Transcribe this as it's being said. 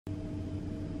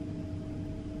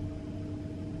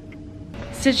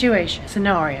situation,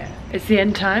 scenario. It's the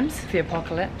end times, the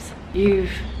apocalypse.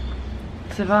 You've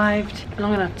survived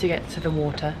long enough to get to the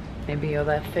water. Maybe you're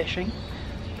there fishing,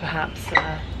 perhaps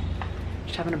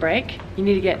just having a break. You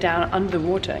need to get down under the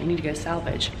water, you need to go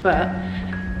salvage. But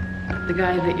the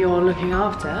guy that you're looking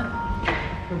after,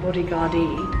 the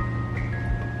bodyguardee,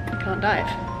 can't dive.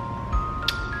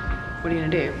 What are you gonna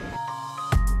do?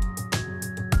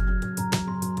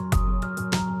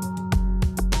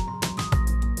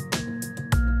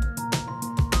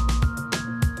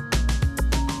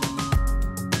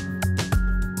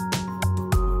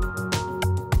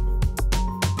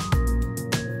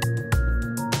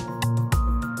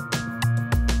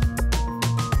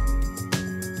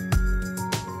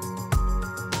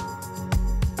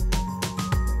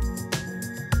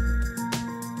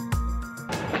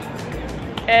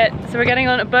 So we're getting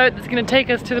on a boat that's going to take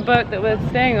us to the boat that we're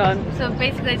staying on. So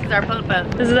basically this is our boat.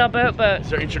 This is our boat.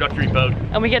 It's our introductory boat.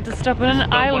 And we get to stop on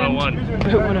an island. Boat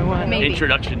 101. Boat 101. Maybe.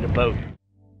 Introduction to boat.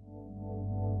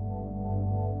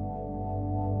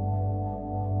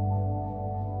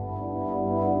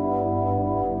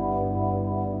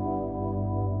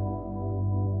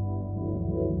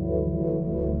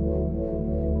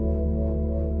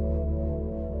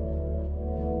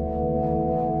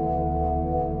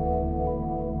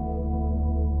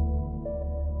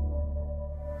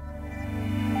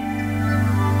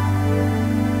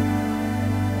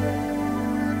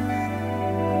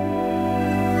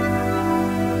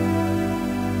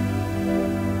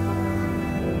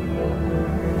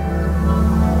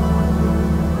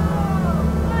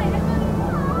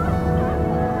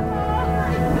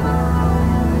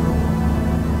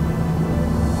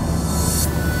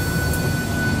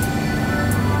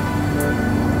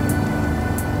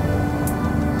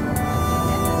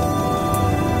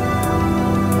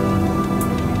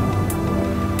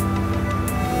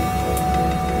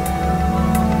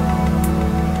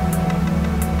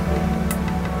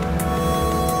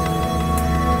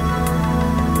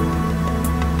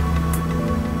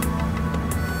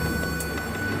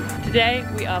 Today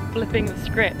we are flipping the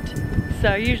script.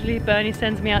 So usually Burnie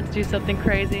sends me out to do something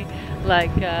crazy like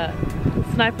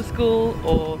sniper school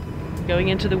or going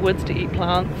into the woods to eat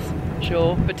plants,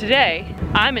 sure. But today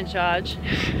I'm in charge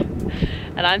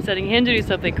and I'm sending him to do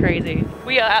something crazy.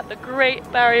 We are at the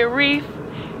Great Barrier Reef.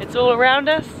 It's all around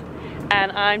us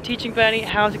and I'm teaching Burnie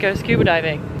how to go scuba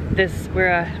diving.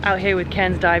 We're out here with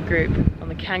Ken's dive group on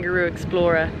the Kangaroo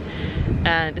Explorer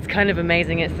and it's kind of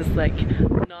amazing. It's this like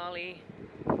gnarly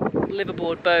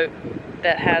liveaboard boat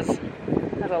that has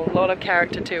a lot of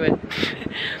character to it.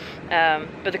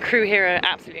 But the crew here are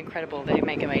absolutely incredible. They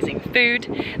make amazing food.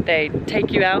 They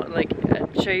take you out and like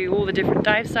show you all the different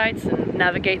dive sites and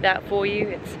navigate that for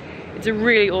you. It's a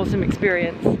really awesome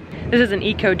experience. This is an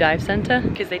eco dive center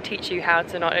because they teach you how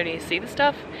to not only see the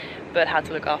stuff but how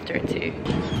to look after it too.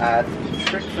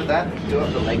 Trick for that, go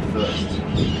up the leg first.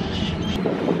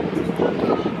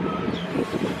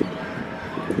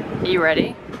 Are you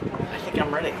ready? I think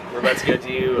I'm ready. We're about to go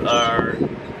do our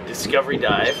discovery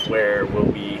dive where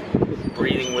we'll be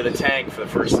breathing with a tank for the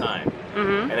first time.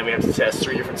 And then we have to test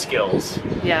 3 different skills.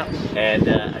 Yeah. And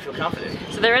I feel confident.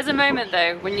 So there is a moment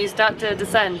though when you start to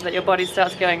descend that your body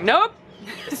starts going, nope!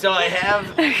 So I have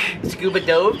scuba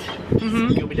doved,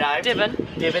 scuba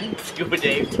dived, scuba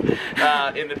dived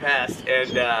in the past.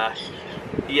 And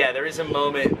yeah, there is a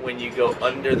moment when you go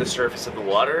under the surface of the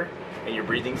water and you're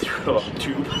breathing through a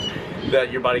tube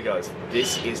that your body goes,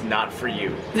 this is not for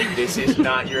you. This is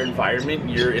not your environment.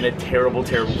 You're in a terrible,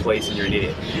 terrible place and you're an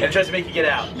idiot. And it tries to make you get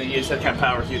out. And then you just have to kind of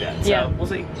power through that. So yeah. We'll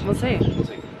see. We'll see. We'll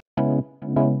see.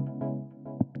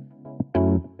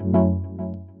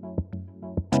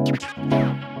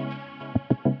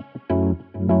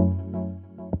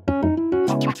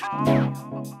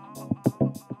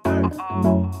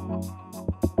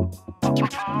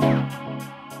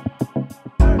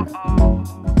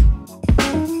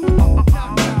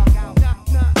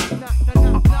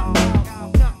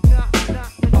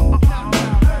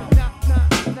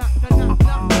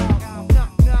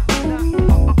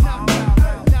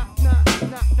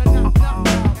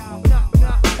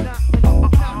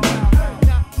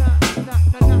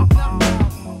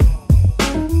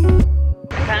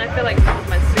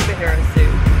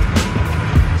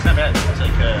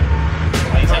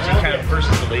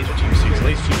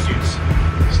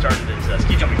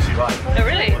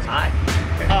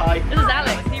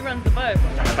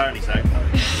 Apparently so.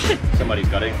 Somebody's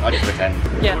got it. I just pretend.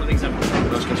 Yeah. One of the things I'm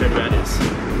most concerned about is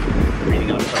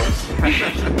breathing on toes.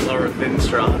 Lower thin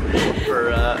straw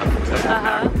for and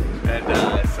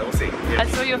so we'll see. Yeah. I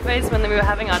saw your face when we were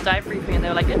having our dive briefing and they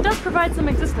were like, it does provide some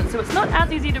existence, so it's not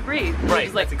as easy to breathe. And Right,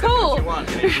 it's like, that's exactly cool. what you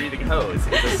want in a breathing hose.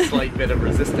 It's a slight bit of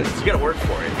resistance. You gotta work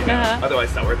for it, you know? Otherwise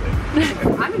it's not worth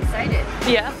it. I'm excited.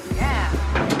 Yeah. Yeah.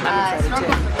 Snorkels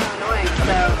are really annoying,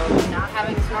 so not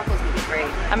having snorkels would be great.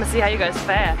 I'm gonna see how you guys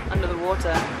fare under the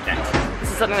water. This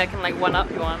is something that can like one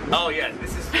up you on. Oh yeah,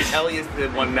 this is, Ellie is the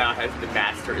one now has the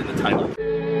master in the title.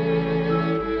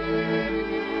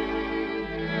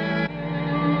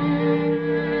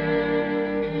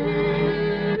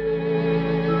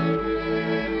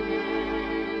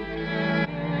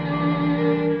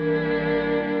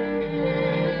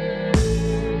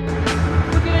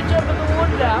 We're gonna jump in the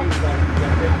water now.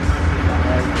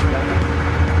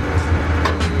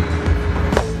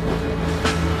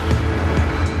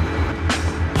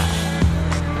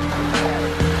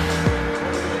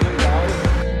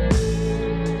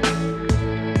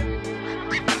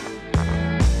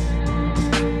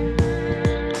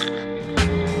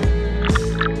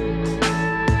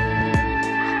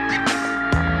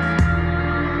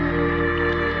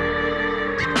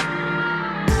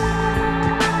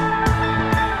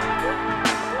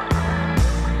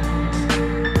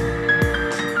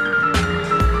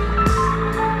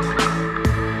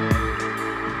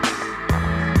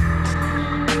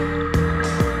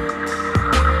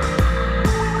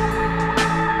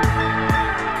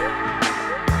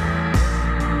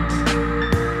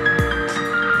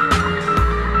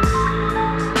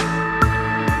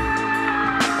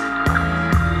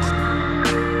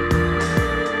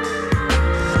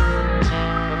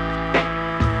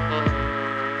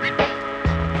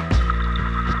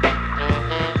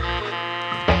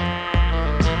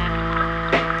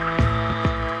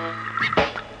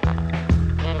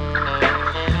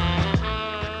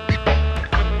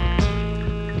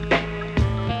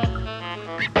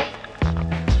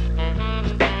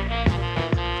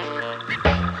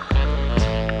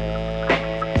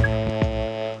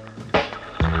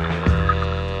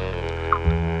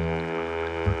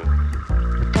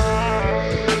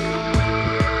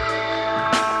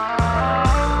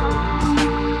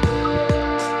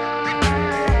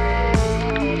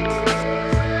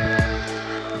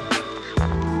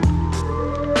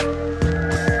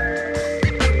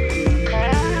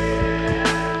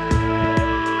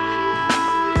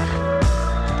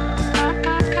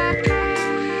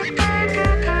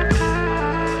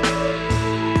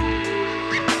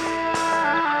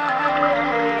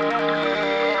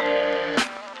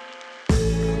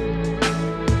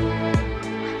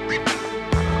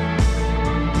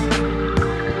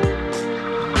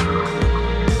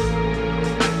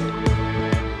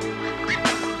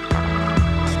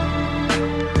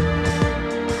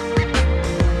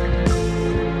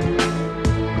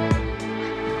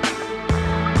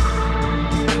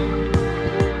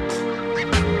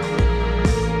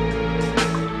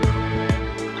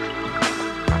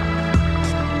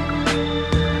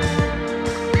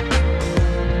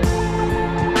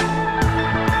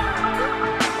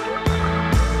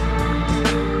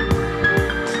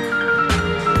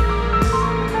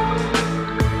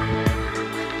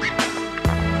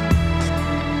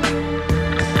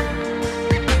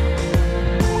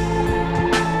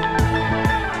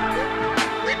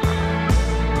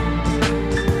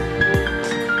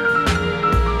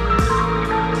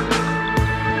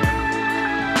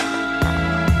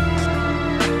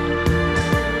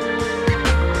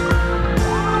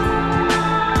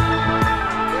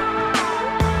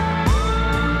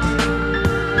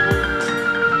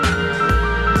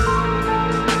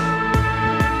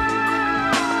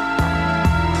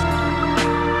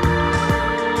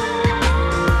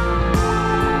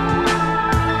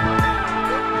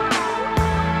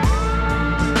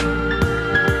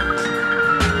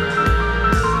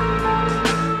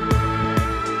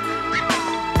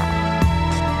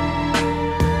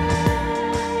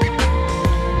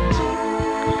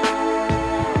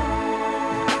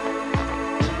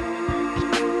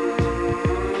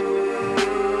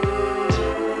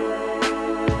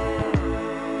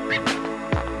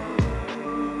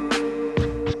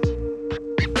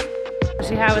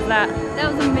 How was that?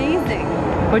 That was amazing.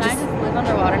 We're Can I just live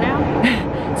underwater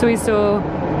now? So we saw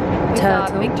We saw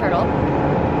a big turtle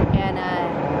and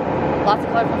lots of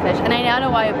colorful fish. And I now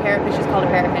know why a parrotfish is called a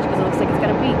parrotfish, because it looks like it's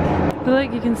got a beak. I feel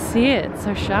like you can see it. It's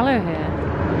so shallow here.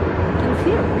 You can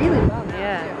see it really well now.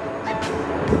 Yeah.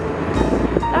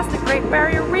 That's the Great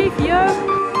Barrier Reef, yo!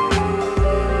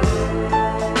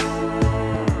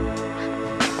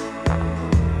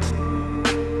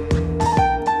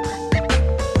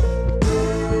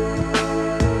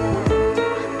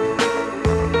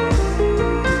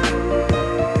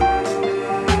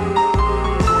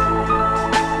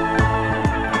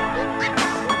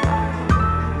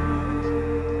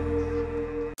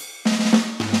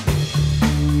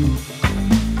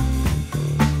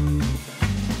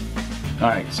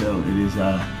 Alright, so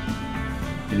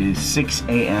it is 6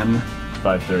 a.m.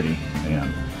 5:30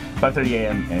 a.m. 5:30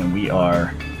 a.m. and we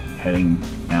are heading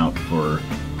out for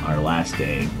our last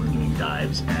day. We're doing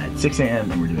dives at 6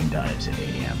 a.m. and we're doing dives at 8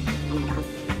 a.m.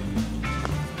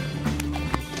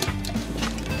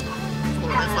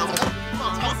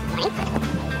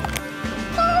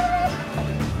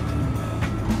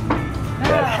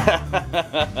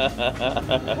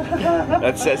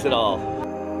 That says it all.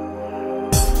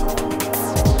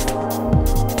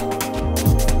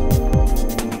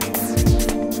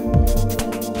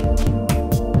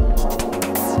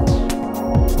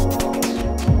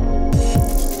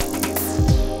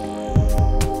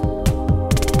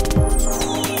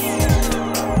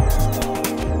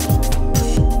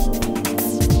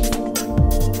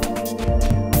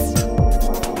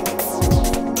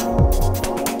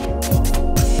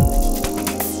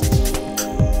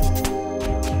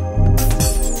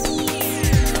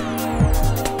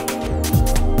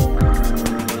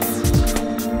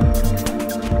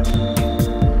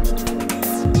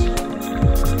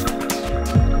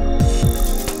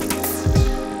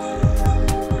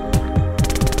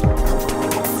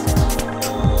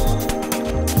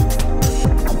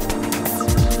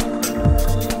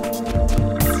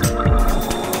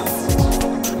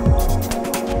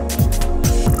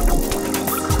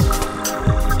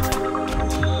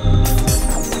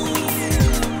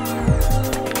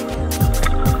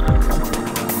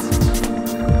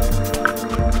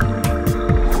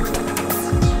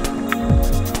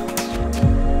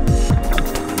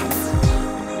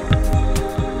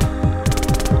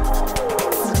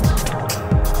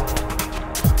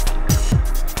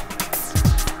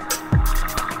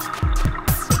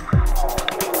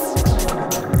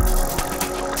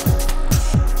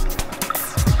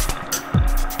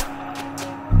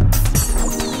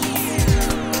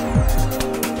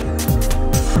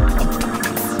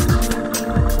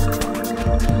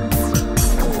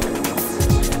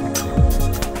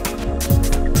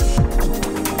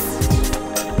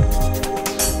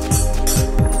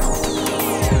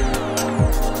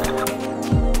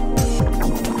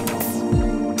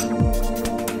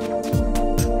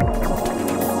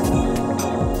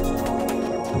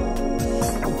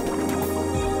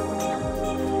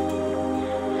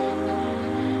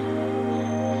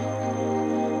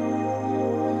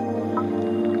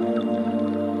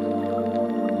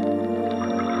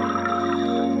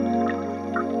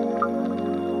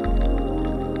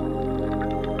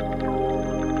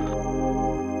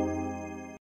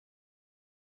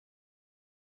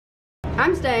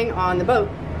 I'm staying on the boat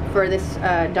for this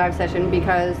dive session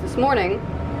because this morning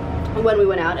when we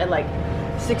went out at like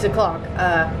 6 o'clock,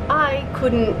 I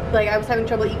couldn't, like I was having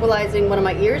trouble equalizing one of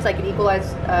my ears. I could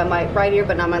equalize my right ear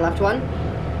but not my left one.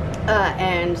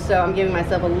 And so I'm giving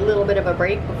myself a little bit of a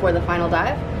break before the final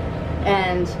dive.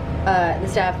 And the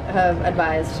staff have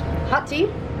advised hot tea,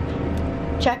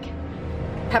 check,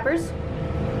 peppers,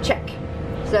 check.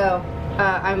 So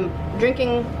I'm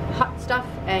drinking hot stuff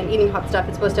and eating hot stuff.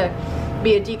 It's supposed to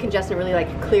be a decongestant, really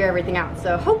like clear everything out.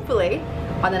 So hopefully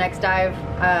on the next dive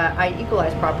I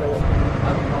equalize properly.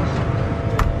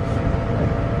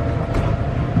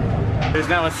 There's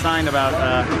now a sign about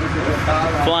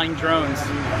flying drones.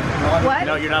 What?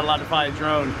 No, you're not allowed to fly a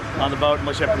drone on the boat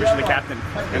unless you have permission of the captain.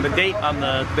 And the date on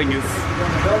the thing is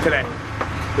today.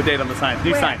 The date on the sign.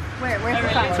 New sign. Where's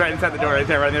the sign? It's right inside the door, right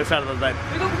there, right on the other side of the bed.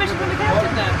 We got permission from the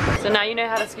captain then. So now you know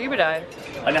how to scuba dive.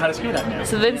 I know how to scuba dive now.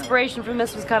 So the inspiration from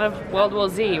this was kind of World War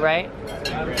Z, right?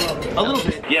 A little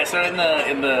bit. Yeah, so in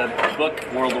the book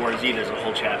World War Z, there's a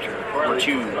whole chapter or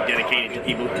two dedicated to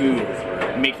people who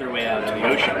make their way out to the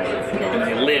ocean and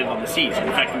they live on the seas. In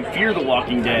fact, in Fear the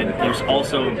Walking Dead, there's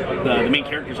also the main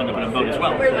characters end up in a boat as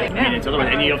well. And it's otherwise,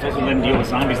 and you have to also then deal with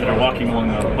zombies that are walking along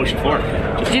the ocean floor.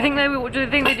 Do you think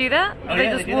they do that? Oh, They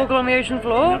yeah, just they do walk that. along the ocean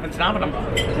floor? Nothing's stopping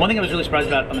them. One thing I was really surprised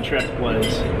about on the trip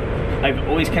was I've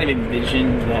always kind of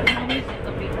envisioned that moment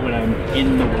when I'm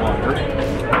in the water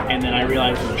and then I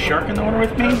realized there's a shark in the water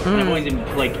with me. I've always been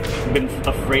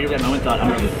afraid of that moment, thought I'm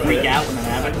going to freak out when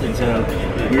that happens. And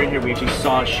so we were in here, we actually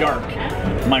saw a shark.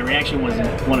 My reaction wasn't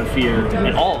one of fear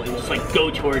at all. It was just like go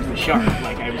towards the shark.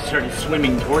 Like I started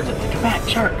swimming towards it. Like, come back,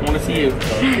 shark, I want to see you.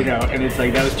 You know, and it's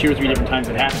like that was 2 or 3 different times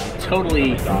it happened.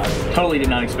 Totally did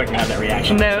not expect to have that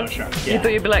reaction. No. Shark. You Yeah.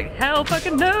 thought you'd be like, hell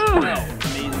fucking no! No,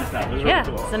 amazing stuff. It was really Yeah,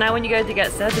 cool. so now when you go to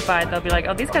get certified, they'll be like,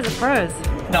 oh, these guys are pros.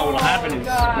 No, what'll happen is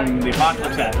when the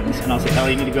apocalypse happens, and I'll say,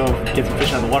 Ellie, you need to go get some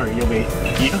fish out of the water. You'll be,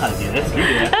 you know how to do this. You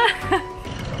do that.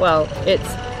 Well, it's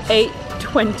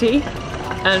 8:20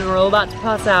 and we're all about to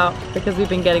pass out because we've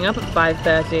been getting up at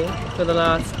 5:30 for the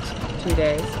last 2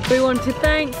 days. We want to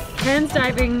thank Ken's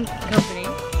Diving Company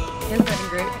kids fighting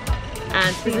group.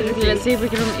 And specifically, let's see if we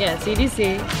can, yeah,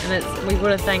 CDC. And we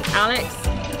want to thank Alex,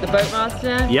 the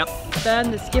boatmaster. Yep.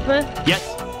 Bern, the skipper. Yes.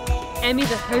 Emmy,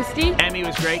 the hostie. Emmy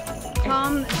was great.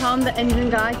 Tom, the engine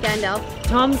guy, Gandalf.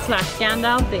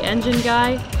 Tom/Gandalf, the engine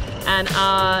guy. And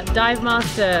our dive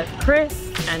master,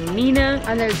 Chris, and Nina.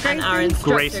 And there's Grayson. And our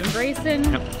instructor, Grayson.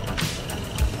 Yep.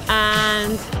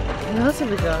 And who else have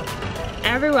we got?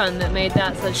 Everyone that made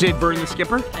that such. Did Burn the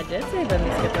skipper? I did say Burn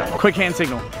the skipper. Quick hand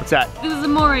signal. What's that? This is a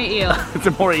moray eel. It's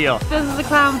a moray eel. This is a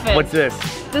clownfish. What's this?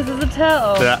 This is a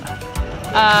turtle. Yeah.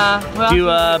 What Do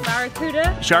else?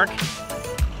 Barracuda. Shark?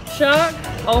 Shark.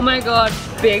 Oh my god.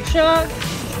 Big shark.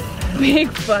 Big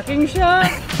fucking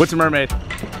shark. What's a mermaid?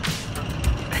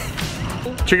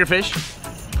 Triggerfish?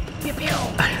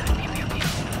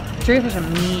 Triggerfish are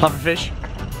mean. Pufferfish?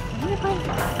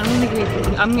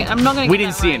 I'm not gonna. We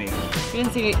didn't see any. We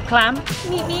didn't see clam.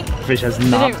 Meep, meep. Fish has They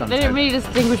knobs didn't, on they the didn't really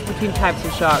distinguish between types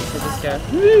of sharks. They just go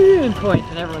ooh and point,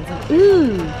 and everyone's like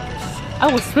ooh. I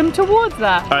will swim towards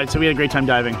that. All right, so we had a great time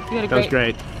diving. That was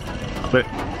great. But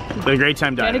we had a great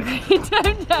time diving. We had a great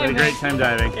time diving. We had a great time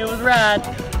diving. It was rad.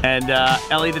 And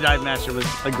Ellie, the dive master, was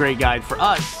a great guide for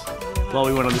us while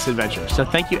we went on this adventure. So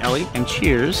thank you, Ellie, and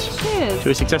cheers. Cheers. To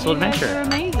a successful You guys adventure. are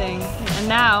amazing. And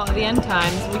now, at the end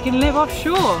times, we can live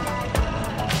offshore.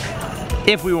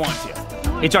 If we want to.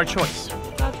 It's our choice.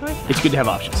 It's our choice. It's good to have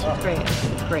options. Great.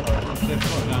 Great.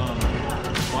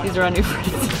 These are our new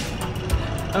friends.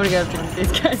 I'm gonna go drink with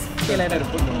these guys. See you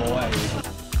later.